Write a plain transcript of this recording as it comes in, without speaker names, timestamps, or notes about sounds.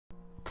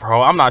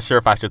Bro, I'm not sure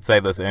if I should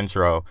say this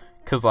intro.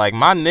 Cause like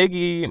my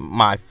niggy,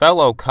 my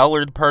fellow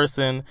colored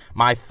person,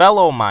 my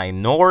fellow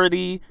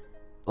minority,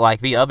 like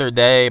the other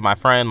day, my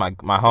friend, my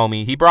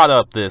homie, he brought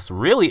up this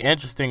really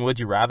interesting would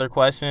you rather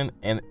question.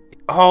 And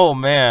oh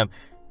man,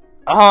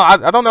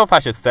 I don't know if I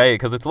should say it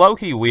because it's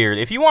low-key weird.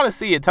 If you want to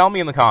see it, tell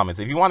me in the comments.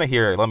 If you want to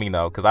hear it, let me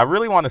know. Because I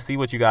really want to see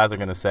what you guys are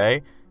going to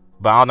say.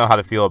 But I don't know how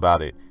to feel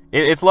about it.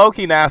 It's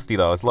low-key nasty,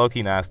 though. It's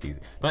low-key nasty.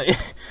 But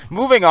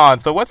moving on.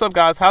 So what's up,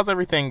 guys? How's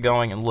everything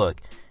going? And look,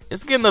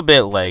 it's getting a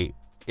bit late.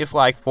 It's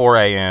like 4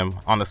 a.m.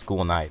 on a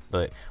school night.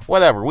 But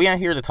whatever. We ain't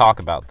here to talk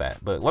about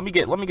that. But let me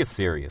get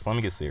serious. Let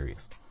me get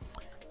serious.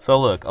 So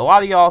look, a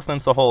lot of y'all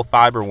since the whole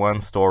Fiber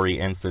One story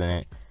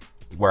incident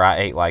where I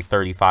ate like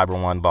 30 Fiber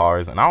One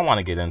bars, and I don't want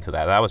to get into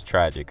that. That was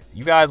tragic.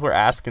 You guys were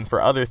asking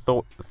for other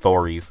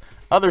stories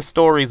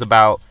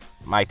about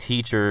my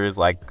teachers,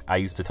 like I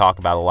used to talk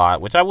about a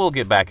lot, which I will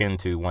get back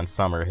into once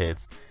summer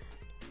hits.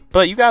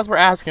 But you guys were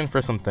asking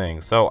for some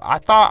things, so I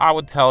thought I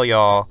would tell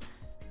y'all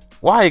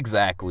why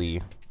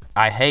exactly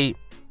I hate,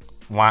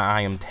 why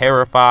I am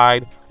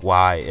terrified,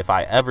 why if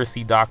I ever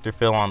see Dr.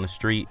 Phil on the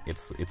street,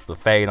 it's the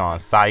fade on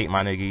sight,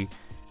 my nigga.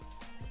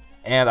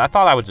 And I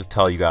thought I would just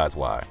tell you guys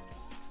why.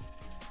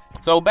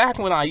 So back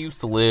when I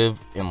used to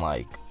live in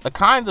like a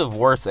kind of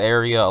worse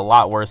area, a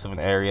lot worse of an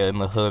area in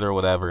the hood or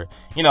whatever.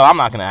 You know, I'm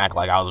not gonna act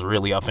like I was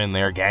really up in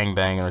there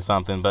gangbanging or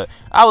something, but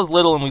I was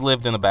little and we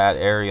lived in a bad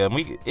area. And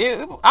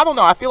I don't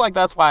know, I feel like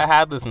that's why I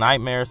had this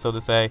nightmare, so to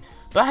say.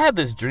 But I had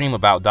this dream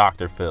about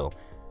Dr. Phil.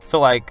 So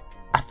like,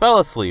 I fell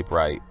asleep,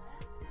 right?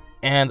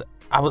 And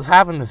I was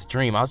having this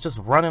dream. I was just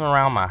running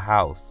around my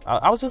house.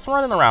 I was just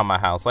running around my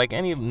house like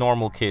any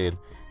normal kid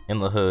in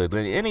the hood,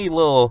 any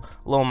little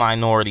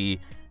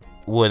minority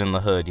would in the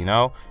hood, you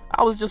know?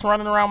 I was just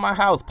running around my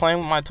house playing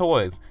with my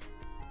toys,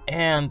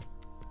 and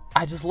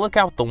I just look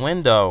out the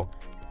window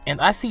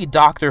and I see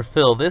Dr.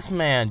 Phil. This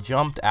man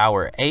jumped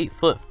our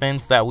 8-foot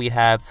fence that we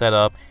had set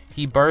up.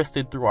 He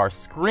bursted through our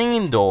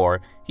screen door,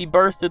 he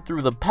bursted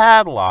through the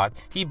padlock,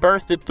 he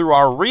bursted through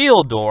our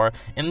real door,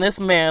 and this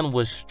man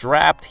was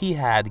strapped. He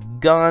had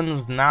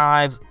guns,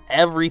 knives,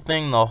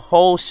 everything, the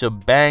whole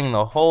shebang,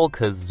 the whole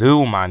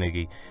kazoo, my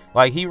nigga.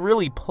 Like, he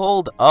really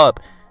pulled up.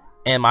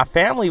 And my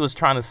family was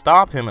trying to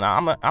stop him, and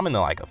I'm in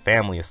like a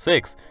family of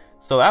 6.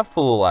 So that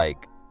fool,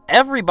 like,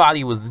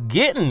 everybody was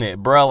getting it,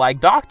 bro.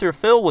 Like, Dr.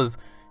 Phil was,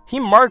 he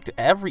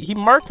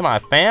murked my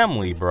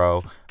family,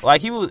 bro.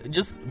 Like, he was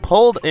just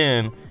pulled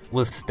in,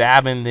 was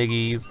stabbing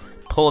niggas,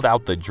 pulled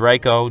out the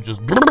Draco, just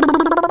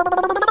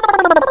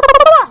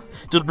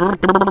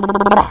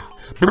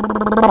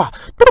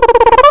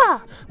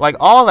like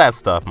all that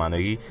stuff, my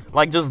nigga.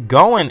 Like just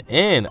going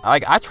in.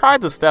 Like I tried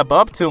to step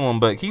up to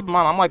him, but keep in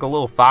mind I'm like a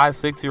little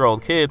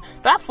 5-6-year-old kid.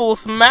 That fool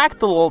smacked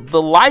the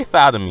life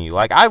out of me.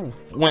 Like I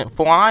went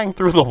flying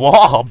through the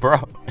wall, bro.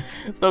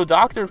 So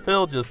Dr.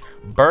 Phil just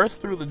bursts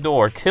through the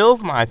door,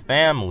 kills my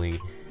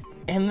family,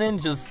 and then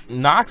just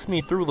knocks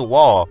me through the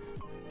wall.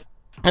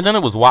 And then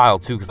it was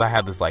wild too, because I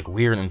had this like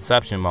weird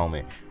inception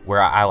moment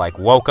where I like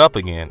woke up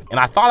again, and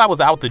I thought I was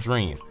out the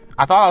dream.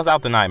 I thought I was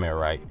out the nightmare,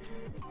 right?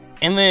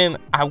 And then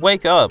I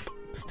wake up,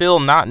 still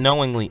not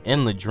knowingly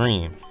in the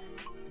dream,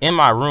 in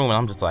my room, and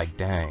I'm just like,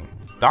 dang,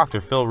 Dr.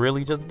 Phil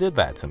really just did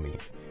that to me.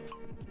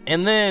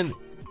 And then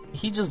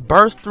he just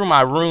burst through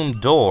my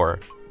room door,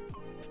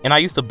 and I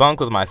used to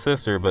bunk with my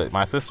sister, but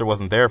my sister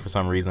wasn't there for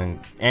some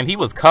reason, and he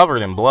was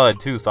covered in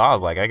blood too, so I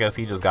was like, I guess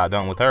he just got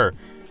done with her.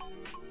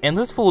 And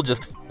this fool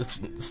just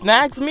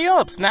snatches me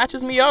up,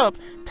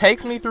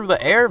 takes me through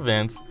the air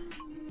vents,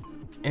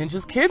 and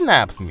just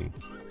kidnaps me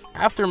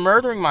after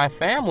murdering my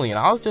family. And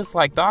I was just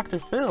like, Dr.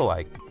 Phil,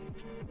 like,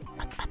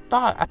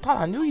 I thought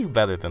I knew you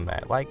better than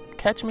that. Like,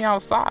 catch me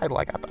outside.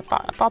 Like, I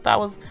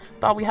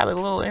thought we had a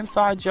little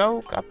inside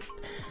joke.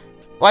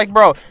 Like,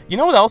 bro, you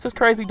know what else is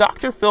crazy?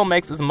 Dr. Phil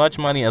makes as much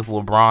money as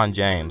LeBron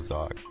James,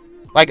 dog.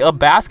 Like, a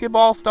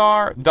basketball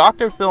star,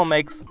 Dr. Phil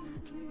makes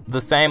the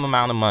same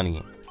amount of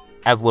money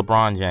as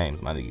LeBron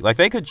James, my nigga. Like,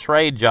 they could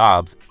trade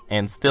jobs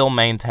and still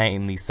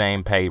maintain the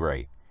same pay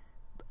rate.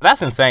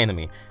 That's insane to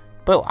me.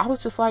 But I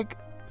was just like,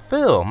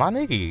 Phil, my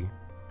nigga,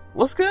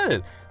 what's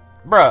good?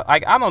 Bruh,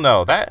 like, I don't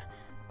know. That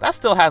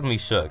still has me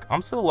shook.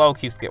 I'm still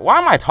low-key scared. Why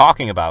am I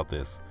talking about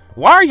this?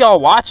 Why are y'all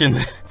watching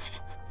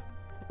this?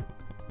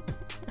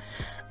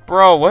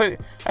 Bro, what?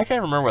 I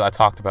can't remember what I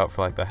talked about for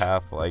like the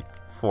half, like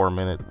 4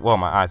 minutes. Well,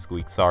 my eye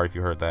squeaked. Sorry if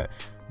you heard that.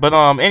 But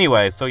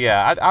anyway, so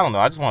yeah, I don't know.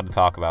 I just wanted to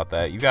talk about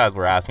that. You guys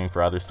were asking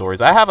for other stories.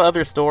 I have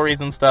other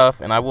stories and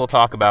stuff, and I will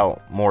talk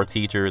about more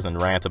teachers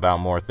and rant about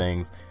more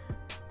things.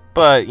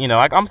 But, you know,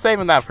 I'm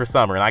saving that for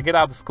summer, and I get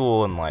out of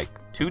school in like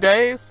 2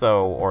 days,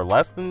 or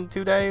less than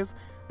 2 days.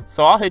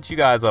 So I'll hit you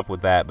guys up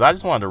with that, but I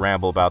just wanted to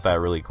ramble about that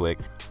really quick.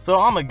 So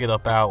I'm gonna get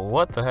up out.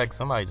 What the heck?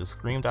 Somebody just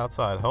screamed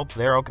outside. Hope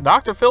they're okay.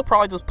 Dr. Phil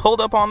probably just pulled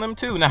up on them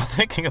too, now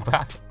thinking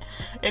about it.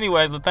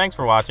 Anyways, but thanks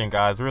for watching,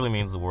 guys. It really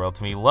means the world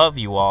to me. Love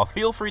you all.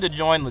 Feel free to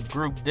join the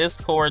group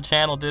Discord,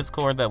 channel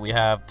Discord that we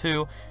have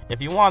too.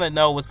 If you want to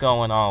know what's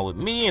going on with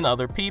me and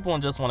other people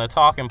and just want to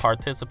talk and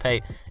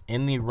participate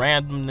in the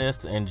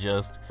randomness and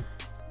just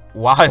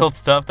wild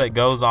stuff that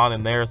goes on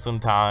in there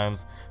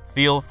sometimes.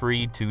 Feel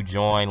free to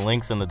join.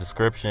 Links in the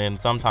description.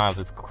 Sometimes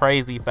it's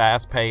crazy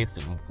fast-paced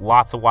and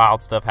lots of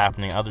wild stuff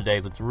happening. Other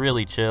days it's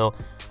really chill.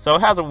 So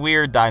it has a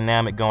weird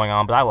dynamic going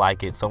on, but I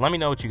like it. So let me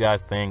know what you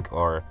guys think,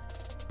 or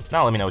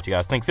not let me know what you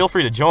guys think. Feel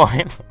free to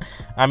join.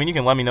 I mean, you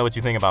can let me know what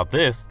you think about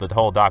this, the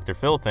whole Dr.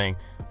 Phil thing.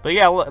 But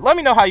yeah, let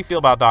me know how you feel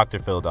about Dr.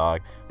 Phil,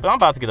 dog. But I'm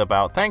about to get up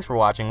out. Thanks for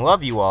watching.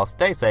 Love you all.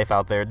 Stay safe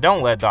out there.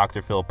 Don't let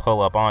Dr. Phil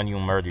pull up on you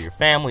and murder your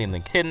family and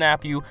then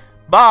kidnap you.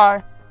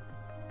 Bye.